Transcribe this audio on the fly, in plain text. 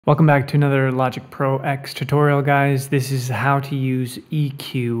Welcome back to another Logic Pro X tutorial, guys. This is how to use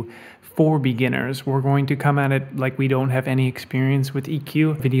EQ for beginners. We're going to come at it like we don't have any experience with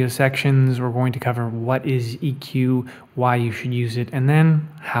EQ. Video sections, we're going to cover what is EQ, why you should use it, and then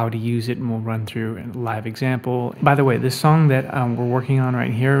how to use it, and we'll run through a live example. By the way, this song that we're working on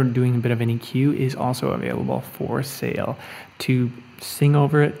right here, doing a bit of an EQ, is also available for sale to sing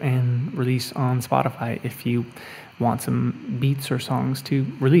over it and release on Spotify if you want some beats or songs to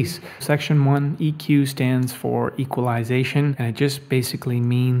release. Section 1, EQ, stands for equalization, and it just basically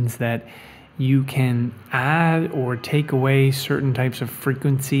means that you can add or take away certain types of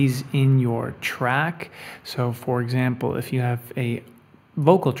frequencies in your track. So for example, if you have a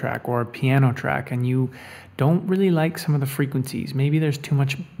vocal track or a piano track and you don't really like some of the frequencies, maybe there's too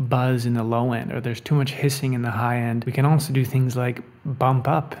much buzz in the low end or there's too much hissing in the high end, we can also do things like bump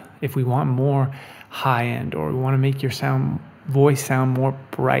up if we want more high end, or we want to make your voice sound more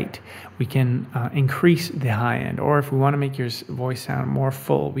bright, we can increase the high end, or if we want to make your voice sound more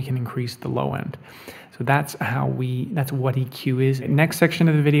full, we can increase the low end. So that's what EQ is. Next section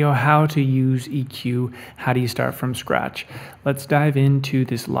of the video, how to use EQ. How do you start from scratch? Let's dive into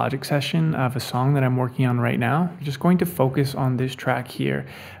this Logic session of a song that I'm working on right now. I'm just going to focus on this track here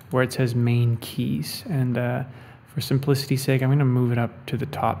where it says main keys, and for simplicity's sake, I'm going to move it up to the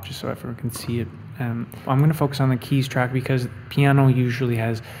top just so everyone can see it. I'm going to focus on the keys track because piano usually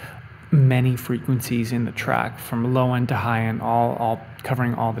has many frequencies in the track, from low end to high end, all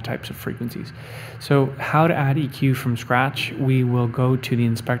covering all the types of frequencies. So how to add EQ from scratch? We will go to the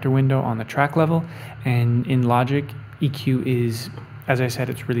inspector window on the track level, and in Logic, EQ is, as I said,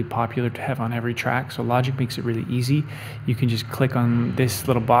 it's really popular to have on every track, so Logic makes it really easy. You can just click on this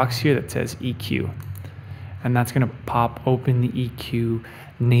little box here that says EQ, and that's going to pop open the EQ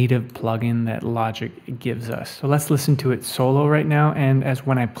native plugin that Logic gives us. So let's listen to it solo right now, and as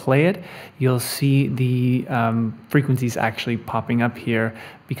when I play it, you'll see the frequencies actually popping up here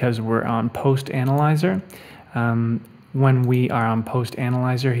because we're on Post Analyzer. When we are on Post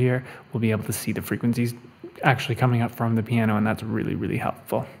Analyzer here, we'll be able to see the frequencies actually coming up from the piano, and that's really, really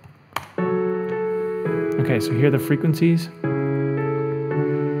helpful. Okay, so here are the frequencies.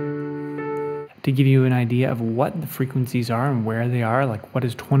 To give you an idea of what the frequencies are and where they are, like what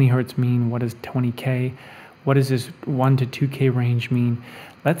does 20 hertz mean, what does 20K, what does this 1 to 2K range mean?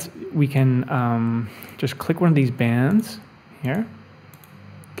 We can just click one of these bands here.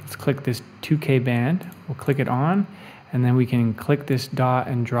 Let's click this 2K band, we'll click it on, and then we can click this dot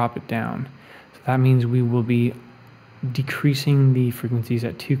and drop it down. So that means we will be decreasing the frequencies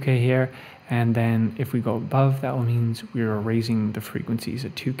at 2K here, and then if we go above, that means we're raising the frequencies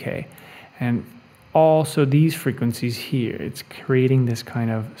at 2K. And also these frequencies here, it's creating this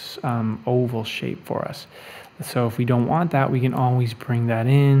kind of oval shape for us. So if we don't want that, we can always bring that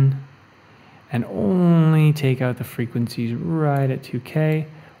in and only take out the frequencies right at 2K,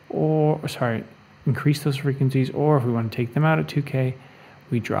 or sorry, increase those frequencies, or if we want to take them out at 2K,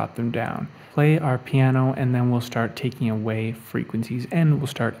 we drop them down. Play our piano, and then we'll start taking away frequencies, and we'll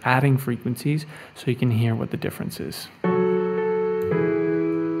start adding frequencies so you can hear what the difference is.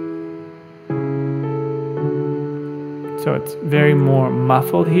 So it's very more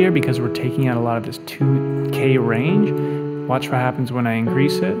muffled here because we're taking out a lot of this 2K range. Watch what happens when I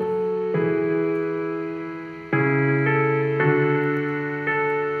increase it.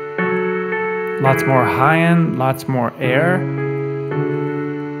 Lots more high end, lots more air.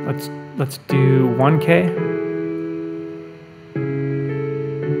 Let's do 1K.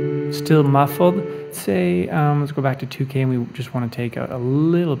 Still muffled. Say, let's go back to 2K, and we just want to take out a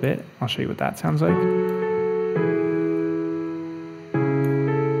little bit. I'll show you what that sounds like.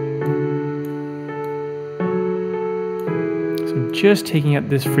 Just taking out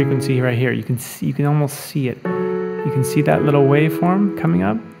this frequency right here, you can almost see it. You can see that little waveform coming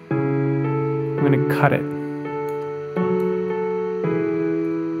up. I'm going to cut it.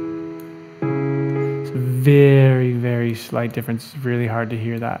 It's a very, very slight difference. It's really hard to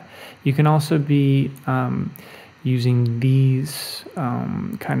hear that. You can also be using these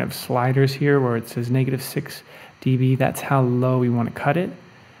kind of sliders here where it says -6 dB. That's how low we want to cut it.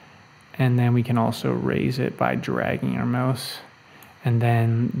 And then we can also raise it by dragging our mouse. And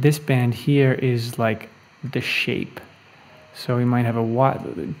then this band here is like the shape. So we might have a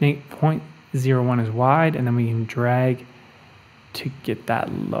 0.01 is wide, and then we can drag to get that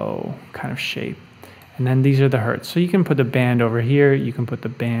low kind of shape. And then these are the hertz. So you can put the band over here, you can put the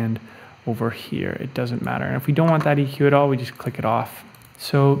band over here. It doesn't matter. And if we don't want that EQ at all, we just click it off.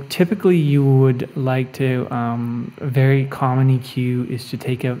 So typically you would like to, a very common EQ is to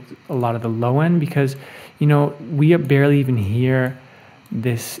take out a lot of the low end, because, you know, we barely even hear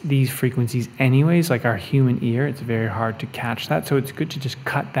these frequencies anyways. Like our human ear, it's very hard to catch that, so it's good to just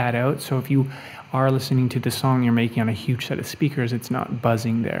cut that out. So if you are listening to the song you're making on a huge set of speakers, it's not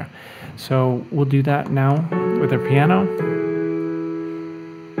buzzing there. So we'll do that now with our piano.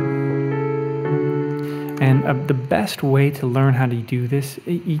 And the best way to learn how to do this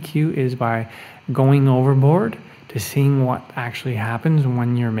EQ is by going overboard to seeing what actually happens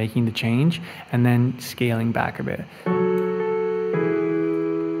when you're making the change, and then scaling back a bit.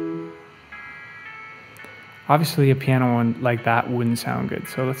 Obviously a piano one like that wouldn't sound good,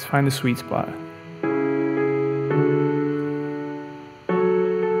 so let's find the sweet spot.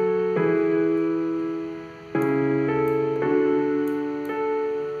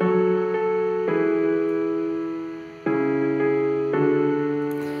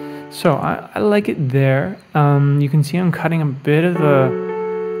 So I like it there. You can see I'm cutting a bit of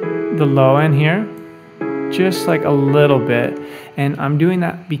the low end here, just like a little bit. And I'm doing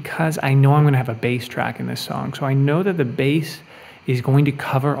that because I know I'm gonna have a bass track in this song. So I know that the bass is going to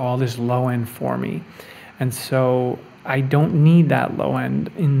cover all this low end for me. And so I don't need that low end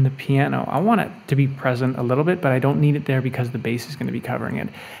in the piano. I want it to be present a little bit, but I don't need it there because the bass is going to be covering it.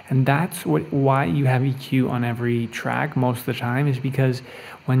 And that's why you have EQ on every track most of the time, is because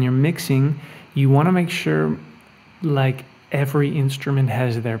when you're mixing, you want to make sure like every instrument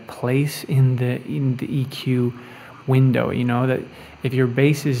has their place in the EQ window. You know, that if your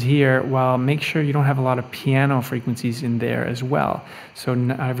bass is here, well, make sure you don't have a lot of piano frequencies in there as well, so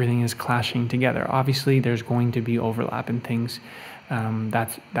not everything is clashing together. Obviously there's going to be overlap in things,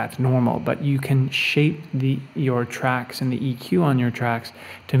 that's normal, but you can shape your tracks and the EQ on your tracks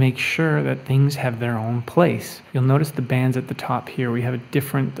to make sure that things have their own place. You'll notice the bands at the top here, we have a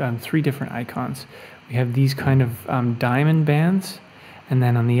different 3 different icons. We have these kind of diamond bands, and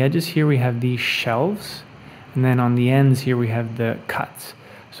then on the edges here we have these shelves. And then on the ends here we have the cuts.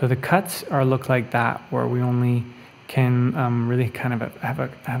 So the cuts look like that, where we only can really kind of have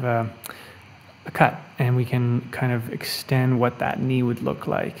a cut, and we can kind of extend what that knee would look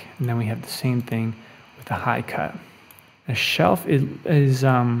like. And then we have the same thing with the high cut. A shelf is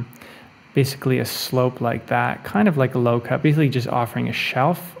basically a slope like that, kind of like a low cut, basically just offering a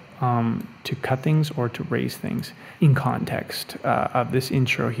shelf to cut things or to raise things in context of this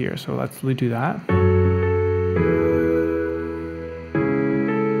intro here. So let's do that.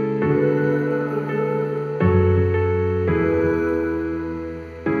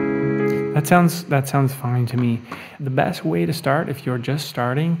 That sounds fine to me. The best way to start if you're just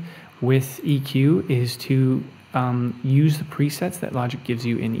starting with EQ is to use the presets that Logic gives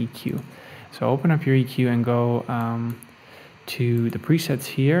you in EQ. So open up your EQ and go to the presets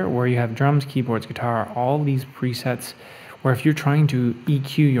here where you have drums, keyboards, guitar, all these presets, where if you're trying to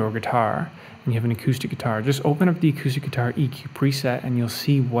EQ your guitar and you have an acoustic guitar, just open up the acoustic guitar EQ preset and you'll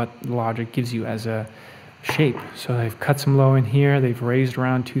see what Logic gives you as a shape. So they've cut some low in here, they've raised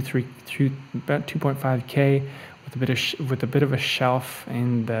around about 2.5K with a bit of a shelf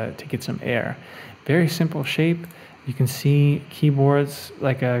and to get some air. Very simple shape. You can see keyboards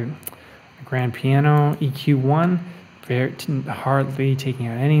like a grand piano, EQ1, very hardly taking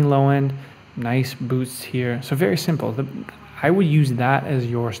out any low end, nice boosts here. So very simple. I would use that as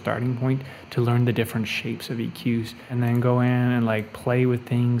your starting point to learn the different shapes of EQs, and then go in and like play with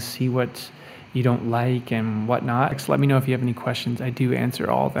things, see what you don't like and whatnot. Just let me know if you have any questions. I do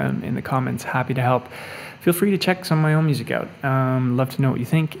answer all of them in the comments. Happy to help. Feel free to check some of my own music out. Love to know what you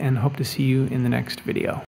think, and hope to see you in the next video.